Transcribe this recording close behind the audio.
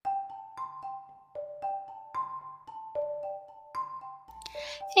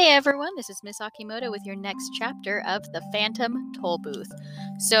Hey everyone, this is Miss Akimoto with your next chapter of the Phantom Tollbooth.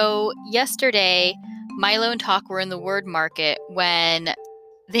 So, yesterday, Milo and Talk were in the word market when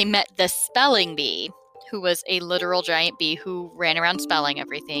they met the spelling bee, who was a literal giant bee who ran around spelling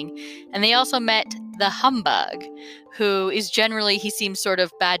everything. And they also met the humbug, who is generally, he seems sort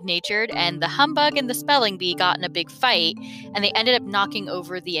of bad-natured, and the humbug and the spelling bee got in a big fight, and they ended up knocking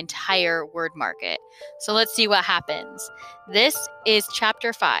over the entire word market. So let's see what happens. This is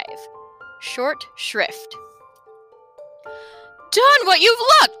Chapter 5, Short Shrift. "Done what you've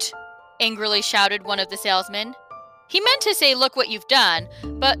looked!" angrily shouted one of the salesmen. He meant to say, "Look what you've done,"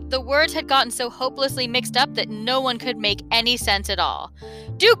 but the words had gotten so hopelessly mixed up that no one could make any sense at all.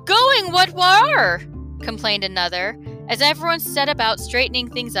 "Do going what were?" complained another, as everyone set about straightening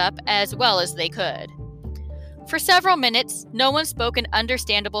things up as well as they could. For several minutes, no one spoke an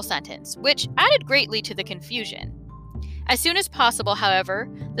understandable sentence, which added greatly to the confusion. As soon as possible, however,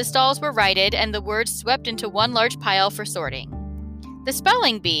 the stalls were righted and the words swept into one large pile for sorting. The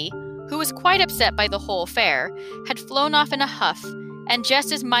spelling bee, who was quite upset by the whole affair, had flown off in a huff, and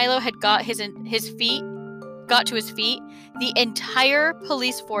just as Milo had got to his feet, the entire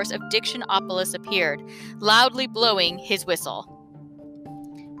police force of Dictionopolis appeared, loudly blowing his whistle.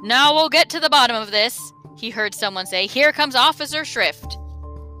 "Now we'll get to the bottom of this," he heard someone say. "Here comes Officer Shrift."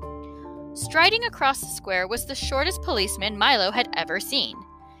 Striding across the square was the shortest policeman Milo had ever seen.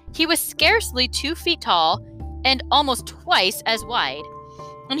 He was scarcely 2 feet tall and almost twice as wide,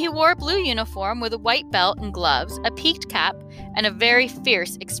 and he wore a blue uniform with a white belt and gloves, a peaked cap, and a very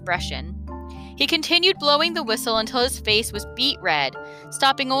fierce expression. He continued blowing the whistle until his face was beet red,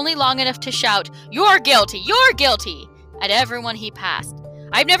 stopping only long enough to shout, "You're guilty! You're guilty!" at everyone he passed.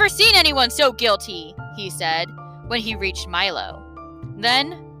 "I've never seen anyone so guilty," he said, when he reached Milo.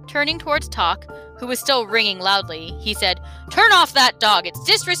 Then, turning towards Talk, who was still ringing loudly, he said, "Turn off that dog! It's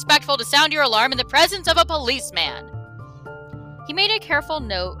disrespectful to sound your alarm in the presence of a policeman!" He made a careful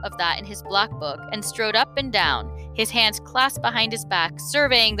note of that in his black book and strode up and down, his hands clasped behind his back,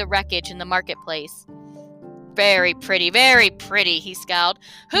 surveying the wreckage in the marketplace. very pretty," he scowled.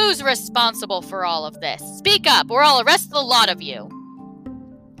 "Who's responsible for all of this? Speak up, or I'll arrest the lot of you."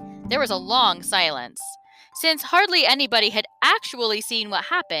 There was a long silence. Since hardly anybody had actually seen what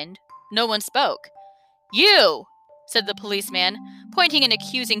happened, no one spoke. "You!" said the policeman, pointing an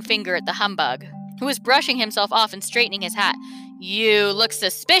accusing finger at the humbug, who was brushing himself off and straightening his hat. "You look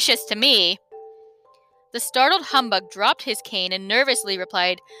suspicious to me." The startled humbug dropped his cane and nervously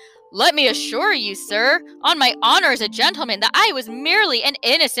replied, "Let me assure you, sir, on my honor as a gentleman, that I was merely an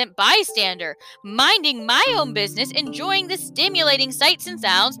innocent bystander, minding my own business, enjoying the stimulating sights and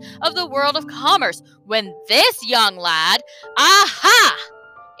sounds of the world of commerce, when this young lad—" "Aha!"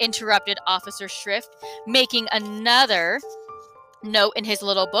 interrupted Officer Shrift, making another note in his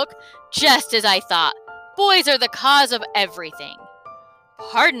little book. "Just as I thought. Boys are the cause of everything."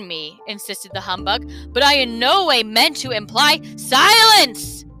 "Pardon me," insisted the humbug, "but I in no way meant to imply—"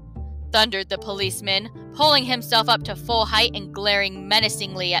 "Silence!" thundered the policeman, pulling himself up to full height and glaring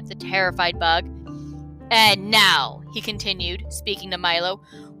menacingly at the terrified bug. "And now," he continued, speaking to Milo,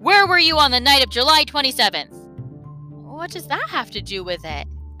 "where were you on the night of July 27th? "What does that have to do with it?"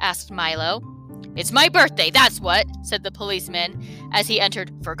 asked Milo. "It's my birthday, that's what," said the policeman, as he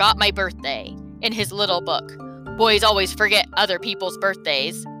entered "Forgot my birthday" in his little book. Boys always forget other people's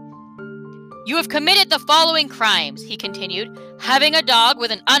birthdays. "You have committed the following crimes," he continued: "having a dog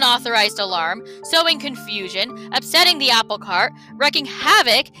with an unauthorized alarm, sowing confusion, upsetting the apple cart, wreaking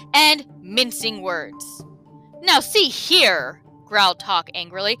havoc, and mincing words." "Now see here," growled Talk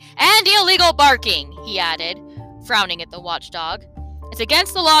angrily, "and illegal barking," he added, frowning at the watchdog. "It's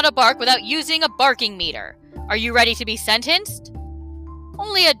against the law to bark without using a barking meter. Are you ready to be sentenced?"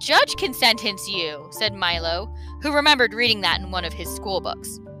 "Only a judge can sentence you," said Milo, who remembered reading that in one of his school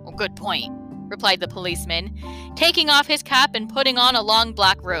books. "Oh, good point," replied the policeman, taking off his cap and putting on a long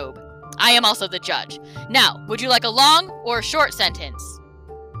black robe. "I am also the judge. Now, would you like a long or a short sentence?"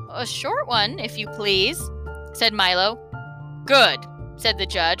 "A short one, if you please," said Milo. "Good," said the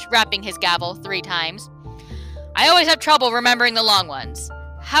judge, rapping his gavel 3 times. "I always have trouble remembering the long ones.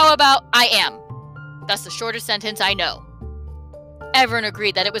 How about I am? That's the shortest sentence I know." Everyone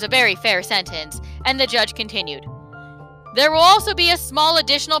agreed that it was a very fair sentence, and the judge continued. "There will also be a small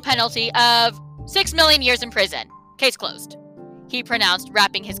additional penalty of 6 million years in prison. Case closed," he pronounced,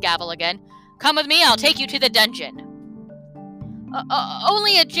 rapping his gavel again. "Come with me, I'll take you to the dungeon."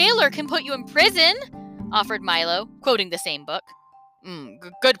 Only a jailer can put you in prison," offered Milo, quoting the same book.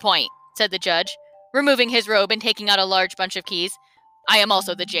 Good point," said the judge, removing his robe and taking out a large bunch of keys. "I am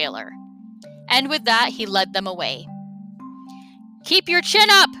also the jailer." And with that, he led them away. "Keep your chin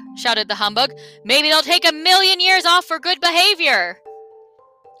up," shouted the humbug. "Maybe they'll take 1,000,000 years off for good behavior."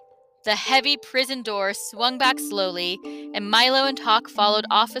 The heavy prison door swung back slowly, and Milo and Talk followed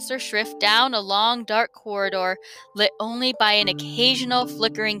Officer Shrift down a long, dark corridor lit only by an occasional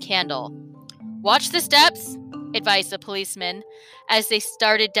flickering candle. "Watch the steps," advised the policeman, as they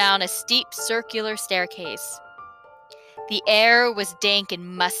started down a steep circular staircase. The air was dank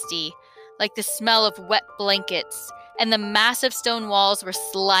and musty, like the smell of wet blankets, and the massive stone walls were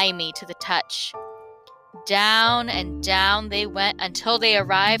slimy to the touch. Down and down they went until they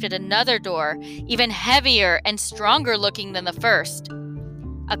arrived at another door, even heavier and stronger looking than the first.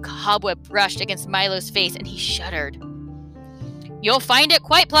 A cobweb brushed against Milo's face, and he shuddered. "You'll find it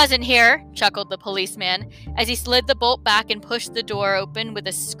quite pleasant here," chuckled the policeman, as he slid the bolt back and pushed the door open with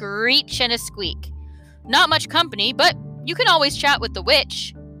a screech and a squeak. "Not much company, but you can always chat with the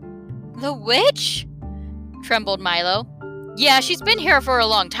witch." "The witch?" trembled Milo. "Yeah, she's been here for a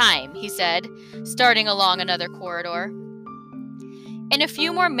long time," he said, starting along another corridor. In a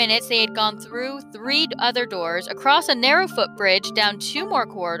few more minutes, they had gone through 3 other doors, across a narrow footbridge, down 2 more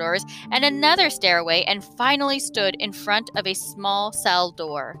corridors, and another stairway, and finally stood in front of a small cell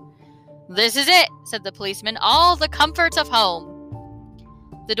door. "This is it," said the policeman. "All the comforts of home."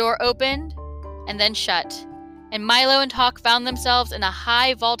 The door opened and then shut, and Milo and Talk found themselves in a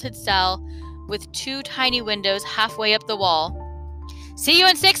high vaulted cell with 2 tiny windows halfway up the wall. "See you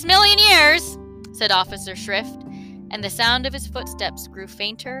in 6,000,000 years," said Officer Shrift, and the sound of his footsteps grew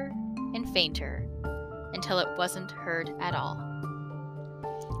fainter and fainter until it wasn't heard at all.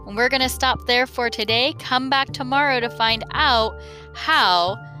 And we're going to stop there for today. Come back tomorrow to find out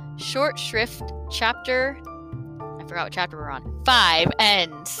how Short Shrift chapter, I forgot what chapter we're on, 5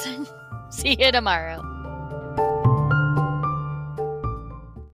 ends. See you tomorrow.